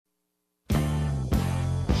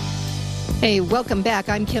Hey, welcome back.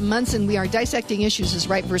 I'm Kim Munson. We are dissecting issues as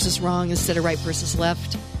right versus wrong instead of right versus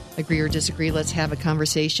left. Agree or disagree, let's have a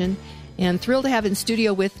conversation. And thrilled to have in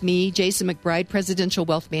studio with me Jason McBride, Presidential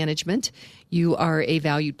Wealth Management. You are a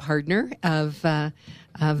valued partner of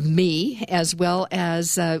me, as well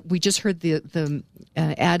as we just heard the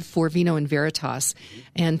ad for Vino and Veritas.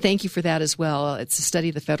 And thank you for that as well. It's a study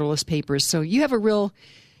of the Federalist Papers. So you have a real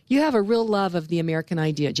love of the American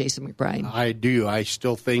idea, Jason McBride. I do. I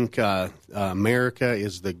still think America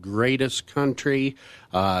is the greatest country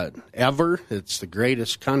ever. It's the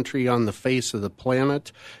greatest country on the face of the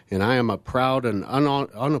planet, and I am a proud and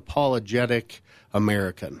unapologetic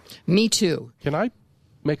American. Me too. Can I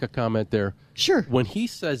make a comment there? Sure. When he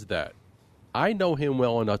says that, I know him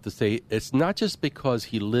well enough to say it's not just because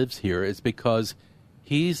he lives here, it's because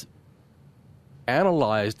he's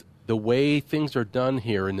analyzed the way things are done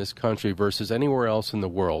here in this country versus anywhere else in the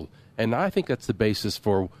world. And I think that's the basis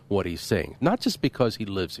for what he's saying, not just because he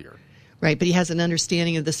lives here. Right, but he has an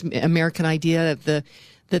understanding of this American idea of that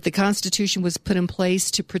the Constitution was put in place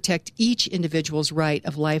to protect each individual's right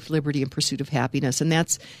of life, liberty, and pursuit of happiness. And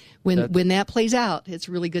that's when that plays out, it's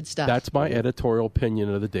really good stuff. That's my editorial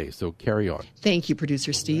opinion of the day, so carry on. Thank you,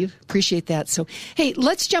 Producer Steve. Appreciate that. So, hey,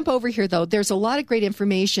 let's jump over here, though. There's a lot of great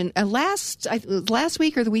information. Last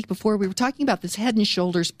week or the week before, we were talking about this Head and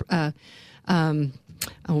Shoulders Pattern. I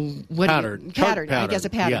guess a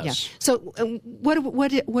pattern, yes. Yeah. So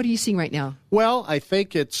what are you seeing right now? Well, I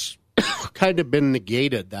think it's kind of been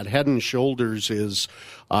negated. That Head and Shoulders is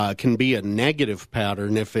can be a negative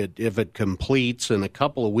pattern if it completes. And a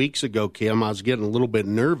couple of weeks ago, Kim, I was getting a little bit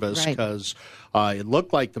nervous because it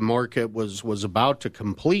looked like the market was about to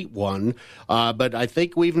complete one, but I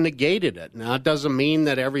think we've negated it. Now, it doesn't mean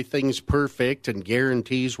that everything's perfect and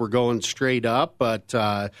guarantees we're going straight up, but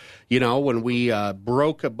when we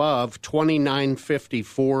broke above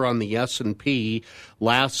 2954 on the S&P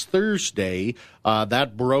last Thursday,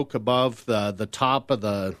 that broke above the top of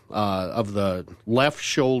the left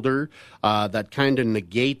shoulder. That kind of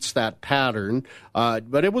negates that pattern,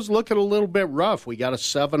 but it was looking a little bit rough. We got a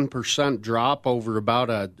 7% drop over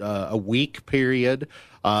about a week period.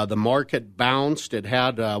 The market bounced. It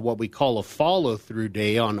had what we call a follow-through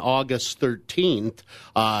day on August 13th.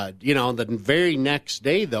 The very next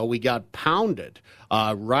day, though, we got pounded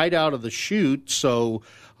right out of the chute. So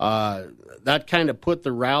that kind of put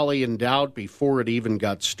the rally in doubt before it even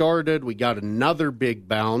got started. We got another big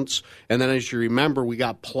bounce. And then, as you remember, we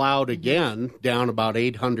got plowed again, down about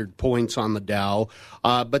 800 points on the Dow.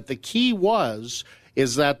 But the key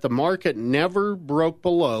is that the market never broke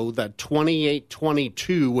below that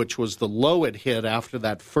 28.22, which was the low it hit after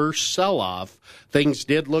that first sell-off. Things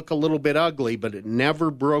did look a little bit ugly, but it never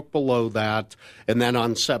broke below that. And then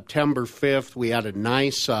on September 5th, we had a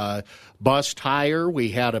nice bust higher. We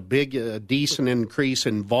had a big, decent increase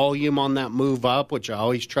in volume on that move up, which I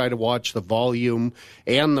always try to watch the volume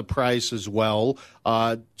and the price as well.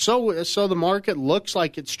 So the market looks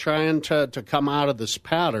like it's trying to come out of this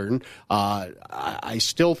pattern. I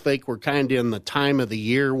still think we're kind of in the time of the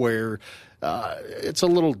year where it's a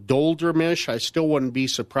little doldrumish. I still wouldn't be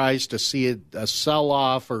surprised to see a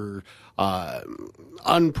sell-off or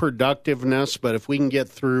unproductiveness, but if we can get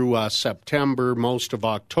through September, most of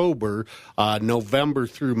October, November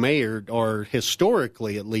through May are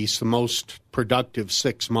historically at least the most productive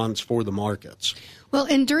 6 months for the markets. Well,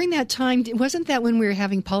 and during that time, wasn't that when we were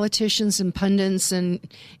having politicians and pundits and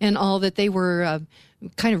all that they were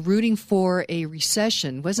kind of rooting for a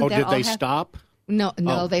recession? Wasn't that? Did they stop? No,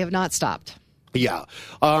 they have not stopped. Yeah.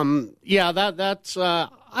 That's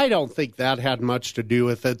I don't think that had much to do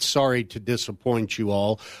with it. Sorry to disappoint you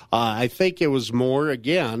all. I think it was more,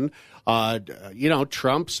 again,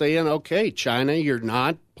 Trump saying, okay, China, you're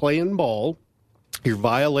not playing ball. You're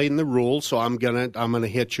violating the rules, so I'm gonna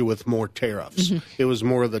hit you with more tariffs. Mm-hmm. It was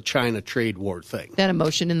more of the China trade war thing. That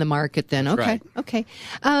emotion in the market, then. That's okay, right. Okay.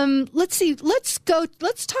 Let's see. Let's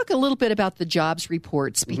talk a little bit about the jobs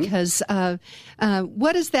reports because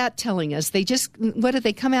what is that telling us? What do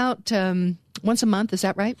they come out once a month? Is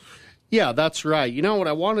that right? Yeah, that's right. You know, what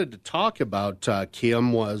I wanted to talk about,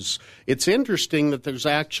 Kim, was it's interesting that there's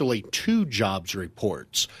actually two jobs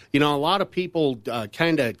reports. You know, a lot of people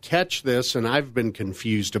kind of catch this, and I've been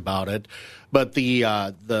confused about it, but the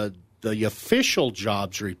the official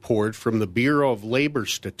jobs report from the Bureau of Labor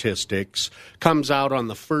Statistics comes out on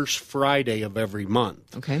the first Friday of every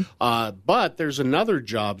month. Okay. But there's another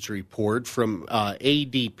jobs report from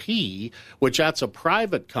ADP, which that's a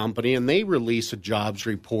private company, and they release a jobs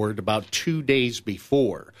report about 2 days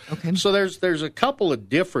before. Okay. So there's a couple of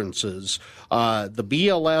differences. The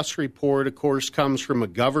BLS report, of course, comes from a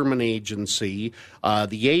government agency. The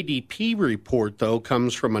ADP report, though,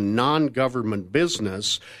 comes from a non-government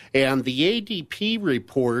business. And the ADP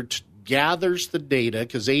report gathers the data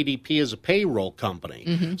because ADP is a payroll company.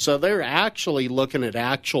 Mm-hmm. So they're actually looking at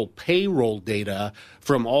actual payroll data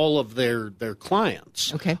from all of their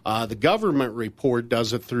clients. Okay. The government report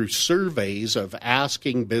does it through surveys of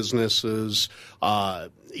asking businesses,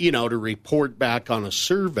 to report back on a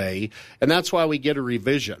survey, and that's why we get a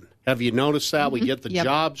revision. Have you noticed that? Mm-hmm. We get the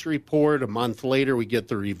jobs report. A month later, we get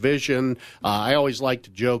the revision. I always like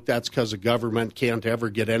to joke that's because the government can't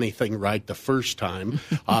ever get anything right the first time.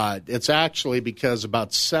 It's actually because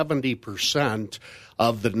about 70%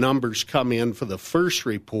 of the numbers come in for the first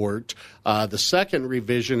report. The second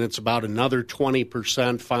revision, it's about another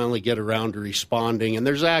 20% finally get around to responding. And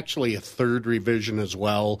there's actually a third revision as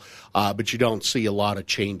well, but you don't see a lot of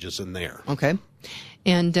changes in there. Okay.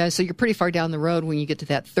 And so you're pretty far down the road when you get to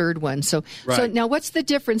that third one. So now what's the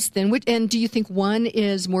difference then? And do you think one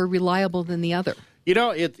is more reliable than the other?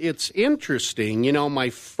 It's interesting. My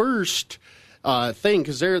first thing,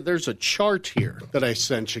 because there's a chart here that I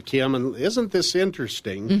sent you, Kim, and isn't this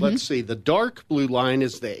interesting? Mm-hmm. Let's see. The dark blue line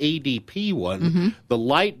is the ADP one. Mm-hmm. The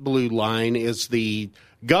light blue line is the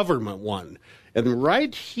government one. And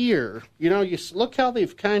right here, you look how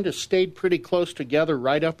they've kind of stayed pretty close together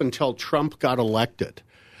right up until Trump got elected.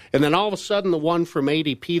 And then all of a sudden, the one from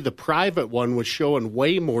ADP, the private one, was showing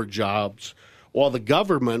way more jobs, while the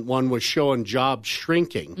government one was showing jobs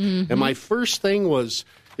shrinking. Mm-hmm. And my first thing was,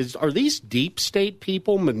 are these deep state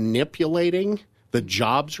people manipulating the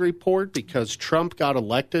jobs report because Trump got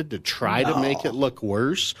elected to try to make it look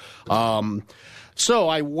worse? So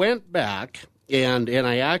I went back. And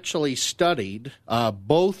I actually studied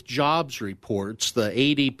both jobs reports, the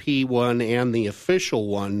ADP one and the official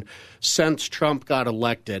one, since Trump got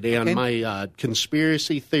elected. And my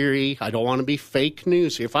conspiracy theory, I don't want to be fake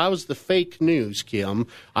news. If I was the fake news, Kim,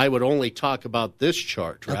 I would only talk about this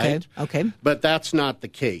chart, right? Okay. But that's not the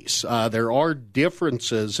case. There are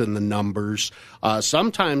differences in the numbers.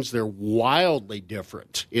 Sometimes they're wildly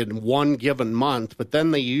different in one given month, but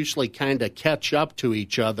then they usually kind of catch up to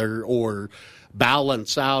each other or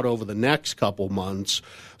balance out over the next couple months.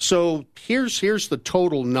 So here's the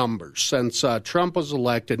total numbers. Since Trump was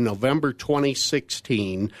elected in November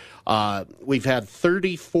 2016, we've had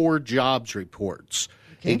 34 jobs reports.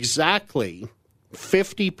 Okay. Exactly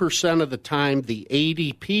 50% of the time, the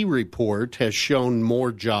ADP report has shown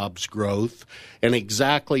more jobs growth, and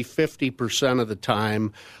exactly 50% of the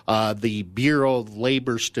time, the Bureau of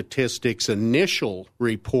Labor Statistics initial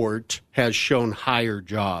report has shown higher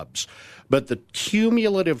jobs. But the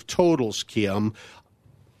cumulative totals, Kim,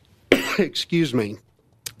 excuse me,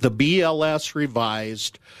 the BLS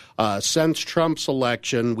revised, since Trump's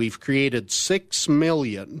election, we've created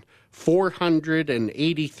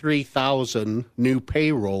 6,483,000 new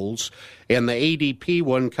payrolls, and the ADP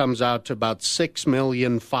one comes out to about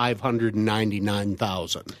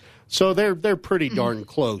 6,599,000. So they're pretty darn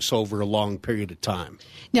close over a long period of time.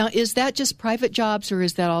 Now, is that just private jobs, or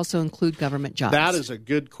does that also include government jobs? That is a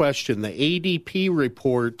good question. The ADP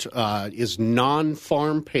report is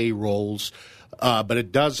non-farm payrolls, but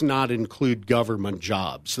it does not include government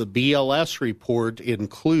jobs. The BLS report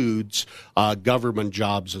includes government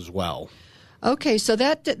jobs as well. Okay, so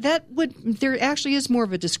that would, there actually is more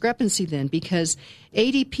of a discrepancy then, because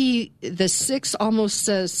ADP, the almost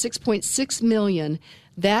 6.6 million,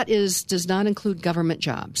 that does not include government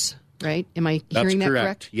jobs, right? Am I hearing that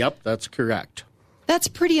correct? Yep, that's correct. That's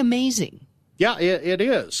pretty amazing. Yeah, it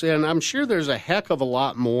is. And I'm sure there's a heck of a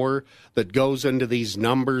lot more that goes into these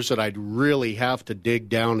numbers that I'd really have to dig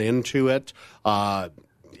down into it. But,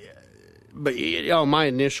 my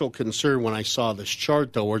initial concern when I saw this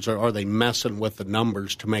chart, though, was are they messing with the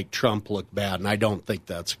numbers to make Trump look bad? And I don't think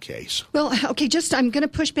that's the case. Well, okay, I'm going to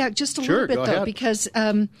push back just a little bit, though, ahead. Because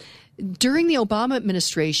during the Obama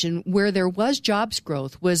administration, where there was jobs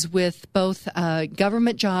growth was with both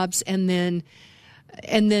government jobs and then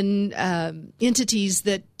entities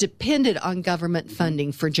that depended on government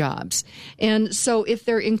funding for jobs. And so if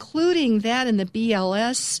they're including that in the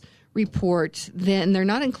BLS report, then they're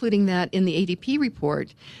not including that in the ADP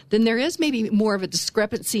report, then there is maybe more of a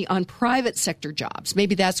discrepancy on private sector jobs.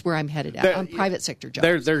 Maybe that's where I'm headed at, on private sector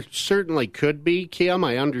jobs. There certainly could be, Kim.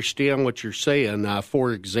 I understand what you're saying.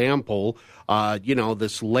 For example,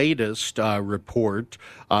 this latest report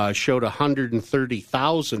showed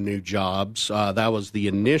 130,000 new jobs. That was the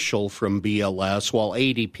initial from BLS, while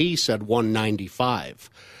ADP said 195.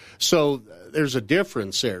 So there's a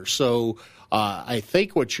difference there. So I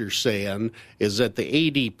think what you're saying is that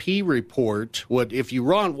the ADP report would, if you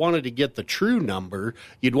wanted to get the true number,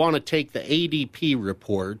 you'd want to take the ADP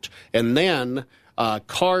report and then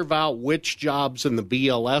carve out which jobs in the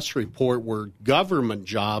BLS report were government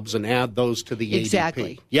jobs and add those to the ADP.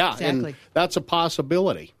 Exactly. Yeah, exactly. And that's a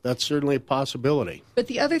possibility. That's certainly a possibility. But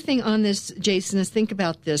the other thing on this, Jason, is think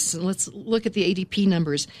about this. And let's look at the ADP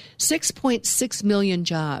numbers. 6.6 million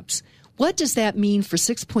jobs. What does that mean for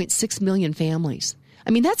 6.6 million families?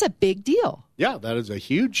 I mean, that's a big deal. Yeah, that is a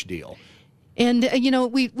huge deal. And,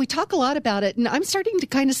 we talk a lot about it, and I'm starting to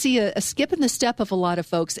kind of see a skip in the step of a lot of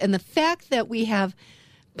folks. And the fact that we have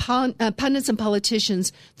pundits and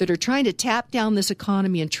politicians that are trying to tap down this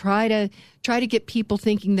economy and try to get people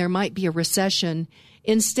thinking there might be a recession,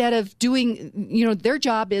 instead of doing, their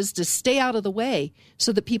job is to stay out of the way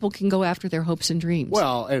so that people can go after their hopes and dreams.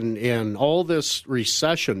 Well, and all this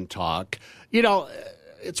recession talk,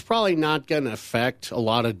 it's probably not going to affect a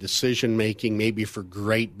lot of decision-making maybe for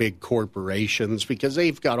great big corporations because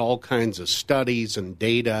they've got all kinds of studies and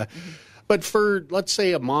data. Mm-hmm. But for, let's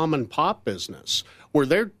say, a mom-and-pop business where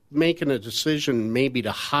they're making a decision maybe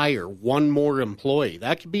to hire one more employee,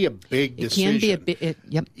 that could be a big decision. It can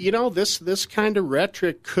be yep. This kind of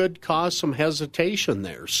rhetoric could cause some hesitation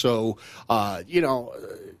there. So,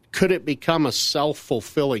 could it become a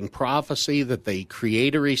self-fulfilling prophecy that they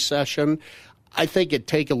create a recession? I think it'd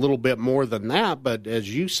take a little bit more than that, but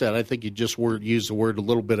as you said, I think you just use the word a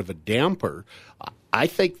little bit of a damper. I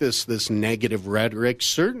think this negative rhetoric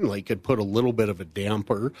certainly could put a little bit of a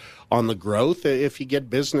damper on the growth if you get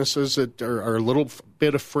businesses that are a little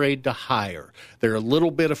bit afraid to hire. They're a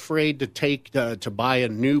little bit afraid to buy a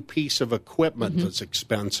new piece of equipment mm-hmm. that's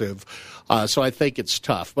expensive. So I think it's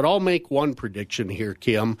tough. But I'll make one prediction here,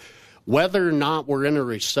 Kim. Whether or not we're in a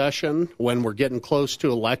recession, when we're getting close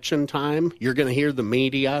to election time, you're going to hear the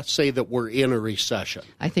media say that we're in a recession.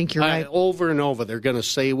 I think you're right. Over and over, they're going to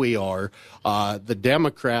say we are. The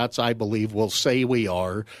Democrats, I believe, will say we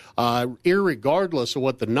are, irregardless of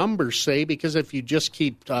what the numbers say, because if you just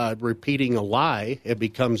keep repeating a lie, it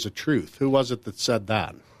becomes a truth. Who was it that said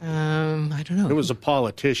that? I don't know. It was a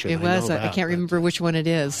politician. It was. I can't remember which one it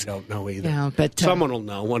is. I don't know either. Yeah, but someone will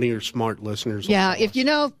know. One of your smart listeners will Yeah, if you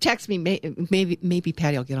know, text me. Maybe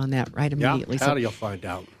Patty will get on that right immediately. Yeah, Patty will find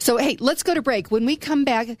out. So, hey, let's go to break. When we come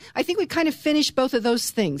back, I think we kind of finished both of those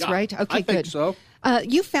things, right? Okay, I think good. so.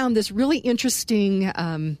 You found this really interesting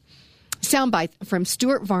soundbite from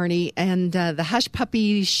Stuart Varney and the Hush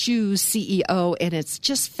Puppy Shoes CEO, and it's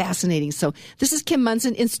just fascinating. So this is Kim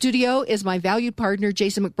Munson. In studio is my valued partner,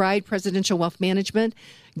 Jason McBride, Presidential Wealth Management.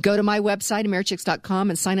 Go to my website,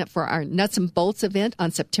 Americhicks.com, and sign up for our Nuts and Bolts event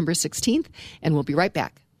on September 16th, and we'll be right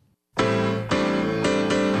back.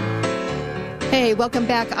 Hey, welcome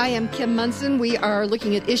back. I am Kim Munson. We are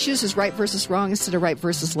looking at issues as right versus wrong instead of right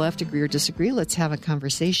versus left, agree or disagree. Let's have a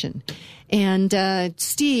conversation. And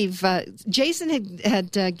Steve, Jason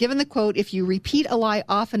had given the quote, if you repeat a lie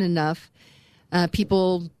often enough,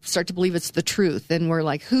 people start to believe it's the truth. And we're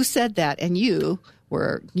like, who said that? And you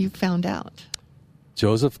found out.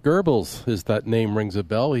 Joseph Goebbels, is that name rings a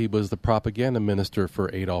bell. He was the propaganda minister for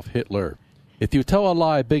Adolf Hitler. If you tell a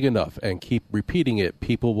lie big enough and keep repeating it,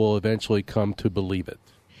 people will eventually come to believe it.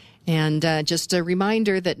 And just a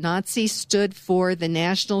reminder that Nazi stood for the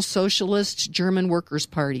National Socialist German Workers'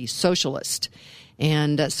 Party, socialist.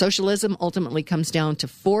 And socialism ultimately comes down to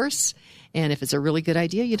force. And if it's a really good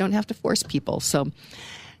idea, you don't have to force people. So,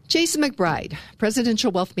 Jason McBride,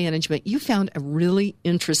 Presidential Wealth Management, you found a really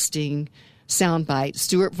interesting soundbite,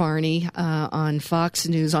 Stuart Varney on Fox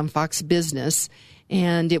News, on Fox Business.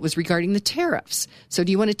 And it was regarding the tariffs. So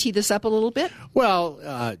do you want to tee this up a little bit?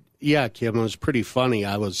 Well, yeah, Kim, it was pretty funny.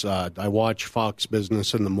 I watch Fox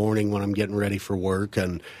Business in the morning when I'm getting ready for work,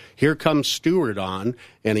 and here comes Stewart on,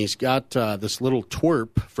 and he's got this little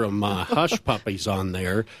twerp from Hush Puppies on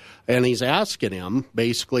there, and he's asking him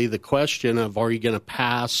basically the question of, are you going to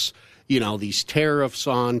pass these tariffs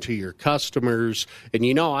on to your customers.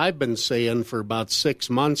 And, I've been saying for about 6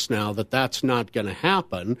 months now that that's not going to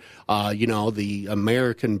happen. The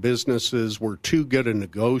American businesses were too good of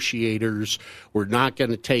negotiators. We're not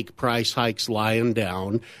going to take price hikes lying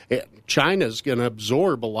down. China's going to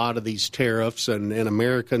absorb a lot of these tariffs, and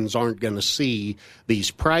Americans aren't going to see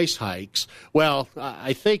these price hikes. Well,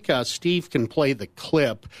 I think Steve can play the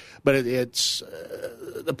clip, but it's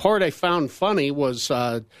the part I found funny was,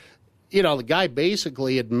 the guy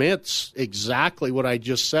basically admits exactly what I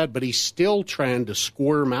just said, but he's still trying to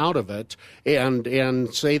squirm out of it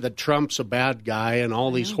and say that Trump's a bad guy and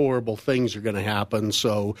all these horrible things are going to happen.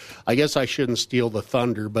 So I guess I shouldn't steal the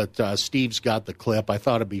thunder, but Steve's got the clip. I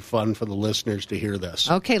thought it'd be fun for the listeners to hear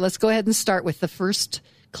this. Okay, let's go ahead and start with the first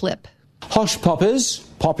clip. Hush Puppies,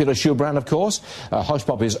 popular shoe brand, of course. Hush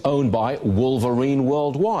Puppies owned by Wolverine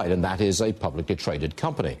Worldwide, and that is a publicly traded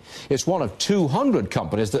company. It's one of 200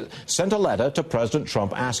 companies that sent a letter to President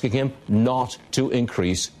Trump asking him not to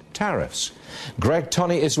increase tariffs. Greg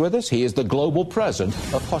Tunney is with us. He is the global president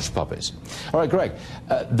of Hush Puppies. All right, Greg,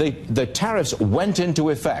 the tariffs went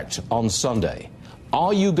into effect on Sunday.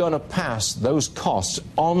 Are you going to pass those costs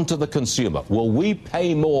on to the consumer? Will we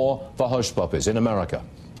pay more for Hush Puppies in America?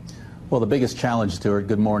 Well, the biggest challenge, Stuart,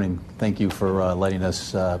 good morning. Thank you for letting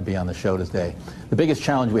us be on the show today. The biggest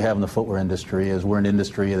challenge we have in the footwear industry is we're an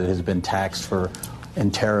industry that has been taxed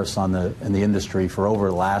in tariffs in the industry for over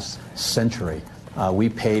the last century. We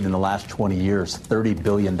paid in the last 20 years $30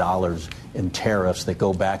 billion in tariffs that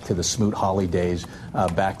go back to the Smoot-Hawley days,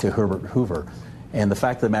 back to Herbert Hoover. And the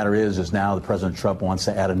fact of the matter is now that President Trump wants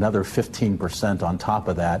to add another 15% on top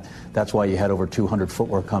of that. That's why you had over 200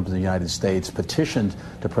 footwear companies in the United States petitioned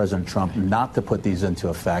to President Trump not to put these into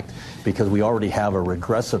effect because we already have a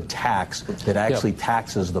regressive tax that actually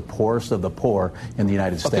taxes the poorest of the poor in the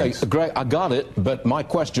United States. Okay, Greg, I got it, but my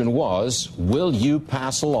question was, will you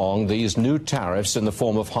pass along these new tariffs in the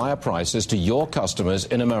form of higher prices to your customers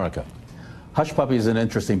in America? Hush Puppy is an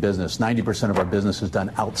interesting business. 90% of our business is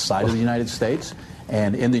done outside of the United States.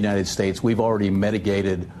 And in the United States, we've already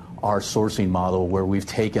mitigated our sourcing model where we've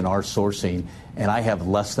taken our sourcing, and I have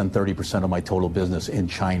less than 30% of my total business in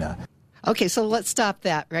China. Okay, so let's stop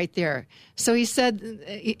that right there. So he said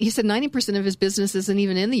 90% of his business isn't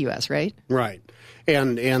even in the U.S., right? Right.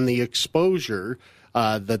 And the exposure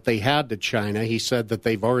that they had to China, he said that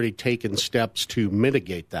they've already taken steps to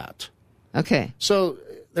mitigate that. Okay. So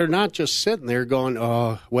they're not just sitting there going,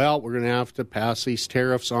 oh, well, we're going to have to pass these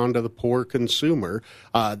tariffs on to the poor consumer.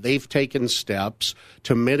 They've taken steps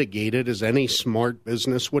to mitigate it as any smart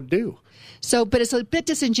business would do. So, but it's a bit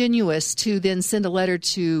disingenuous to then send a letter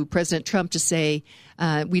to President Trump to say,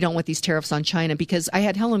 we don't want these tariffs on China, because I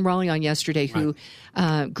had Helen Raleigh on yesterday who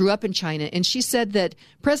grew up in China, and she said that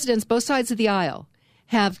presidents, both sides of the aisle,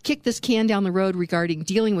 have kicked this can down the road regarding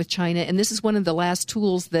dealing with China, and this is one of the last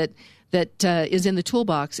tools that is in the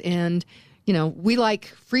toolbox. And, we like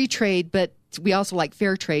free trade, but we also like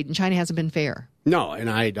fair trade, and China hasn't been fair. No, and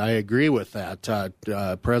I agree with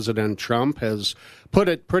that. President Trump has put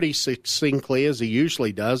it pretty succinctly, as he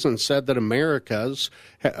usually does, and said that America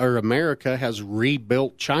has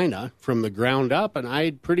rebuilt China from the ground up, and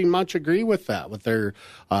I pretty much agree with that, with their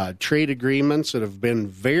trade agreements that have been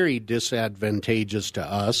very disadvantageous to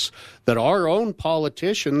us, that our own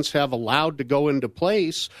politicians have allowed to go into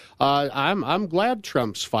place. I'm glad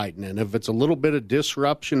Trump's fighting, and if it's a little bit of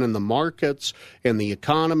disruption in the markets and the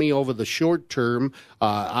economy over the short term,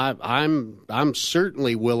 I'm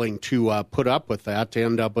certainly willing to put up with that to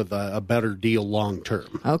end up with a better deal long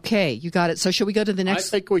term. Okay, you got it. So should we go to the next?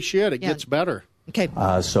 I think we should. It gets better. Okay.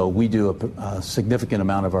 So we do a significant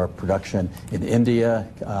amount of our production in India,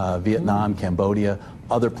 Vietnam, Cambodia,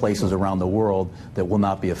 other places around the world that will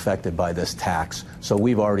not be affected by this tax. So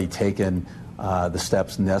we've already taken the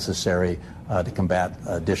steps necessary to combat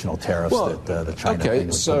additional tariffs that the China thing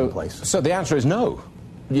would put in place. So the answer is no.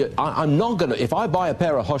 I'm not going to. If I buy a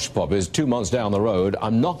pair of Hush Puppies 2 months down the road,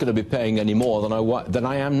 I'm not going to be paying any more than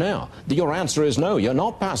I am now. Your answer is no. You're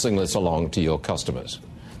not passing this along to your customers.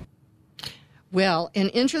 Well, and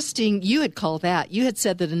interesting, you had called that. You had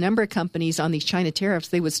said that a number of companies on these China tariffs,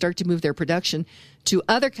 they would start to move their production to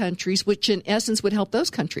other countries, which in essence would help those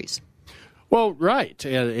countries. Well, right,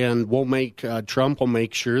 and we'll make Trump will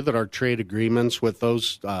make sure that our trade agreements with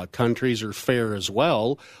those countries are fair as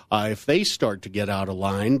well if they start to get out of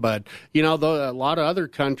line. But a lot of other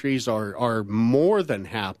countries are more than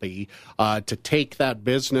happy to take that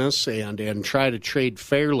business and try to trade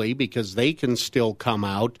fairly, because they can still come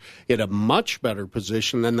out in a much better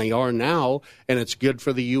position than they are now, and it's good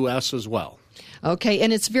for the U.S. as well. Okay,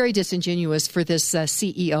 and it's very disingenuous for this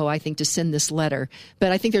CEO, I think, to send this letter.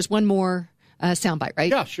 But I think there's one more soundbite,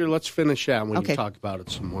 right? Yeah, sure. Let's finish that when Okay. you talk about it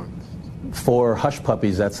some more. For hush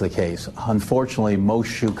puppies, that's the case. Unfortunately, most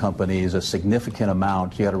shoe companies, a significant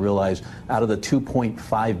amount, you got to realize, out of the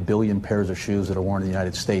 2.5 billion pairs of shoes that are worn in the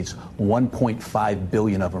United States, 1.5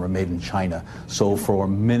 billion of them are made in China. So for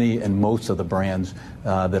many and most of the brands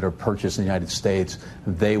that are purchased in the United States,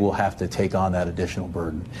 they will have to take on that additional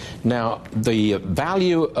burden. Now, the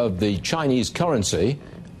value of the Chinese currency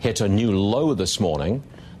hit a new low this morning.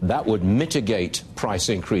 That would mitigate price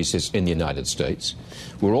increases in the United States.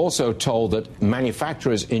 We're also told that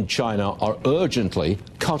manufacturers in China are urgently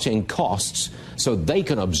cutting costs so they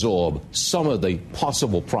can absorb some of the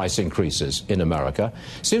possible price increases in America.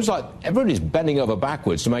 Seems like everybody's bending over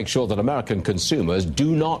backwards to make sure that American consumers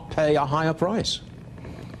do not pay a higher price.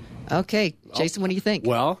 Okay, Jason, what do you think?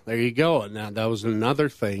 Well, there you go. Now, that was another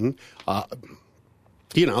thing.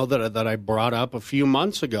 That I brought up a few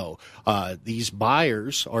months ago. These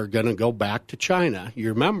buyers are going to go back to China, you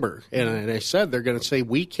remember. And I said they're going to say,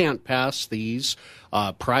 we can't pass these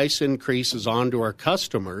price increases on to our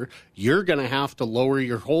customer. You're going to have to lower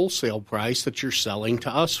your wholesale price that you're selling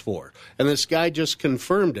to us for. And this guy just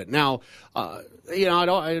confirmed it. Now, I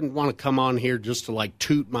didn't want to come on here just to,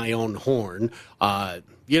 toot my own horn.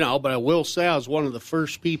 But I will say I was one of the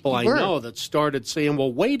first people I know that started saying,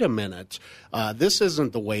 well, wait a minute, this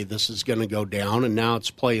isn't the way this is going to go down, and now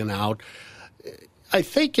it's playing out. I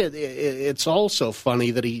think it's also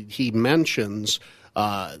funny that he mentions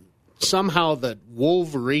somehow that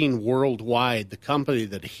Wolverine Worldwide, the company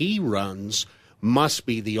that he runs, must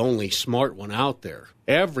be the only smart one out there.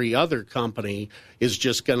 Every other company is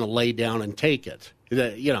just going to lay down and take it.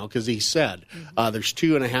 Because he said there's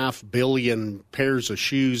 2.5 billion pairs of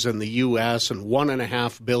shoes in the U.S. and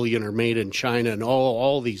 1.5 billion are made in China, and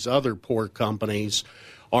all these other poor companies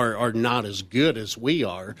are not as good as we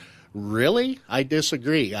are. Really? I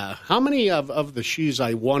disagree. How many of the shoes,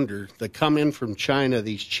 I wonder, that come in from China,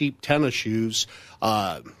 these cheap tennis shoes,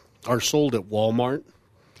 are sold at Walmart?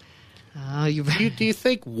 You're right. Do you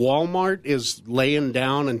think Walmart is laying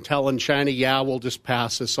down and telling China, yeah, we'll just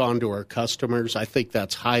pass this on to our customers? I think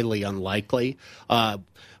that's highly unlikely. I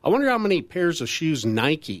wonder how many pairs of shoes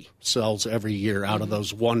Nike sells every year out of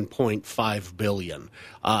those 1.5 billion.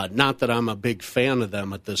 Not that I'm a big fan of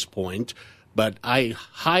them at this point, but I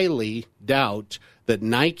highly doubt that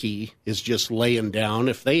Nike is just laying down,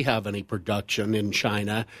 if they have any production in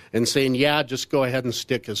China, and saying, yeah, just go ahead and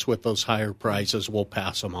stick us with those higher prices. We'll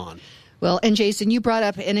pass them on. Well, and Jason, you brought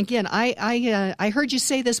up, and again, I heard you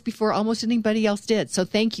say this before almost anybody else did. So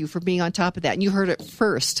thank you for being on top of that. And you heard it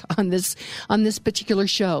first on this particular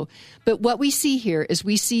show. But what we see here is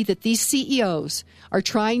we see that these CEOs are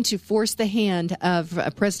trying to force the hand of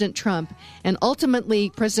President Trump, and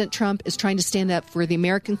ultimately President Trump is trying to stand up for the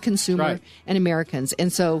American consumer and Americans.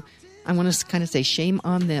 And so I want to kind of say shame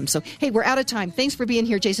on them. So, hey, we're out of time. Thanks for being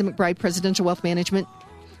here, Jason McBride, Presidential Wealth Management.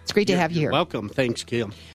 It's great to have you here. Welcome. Thanks, Kim.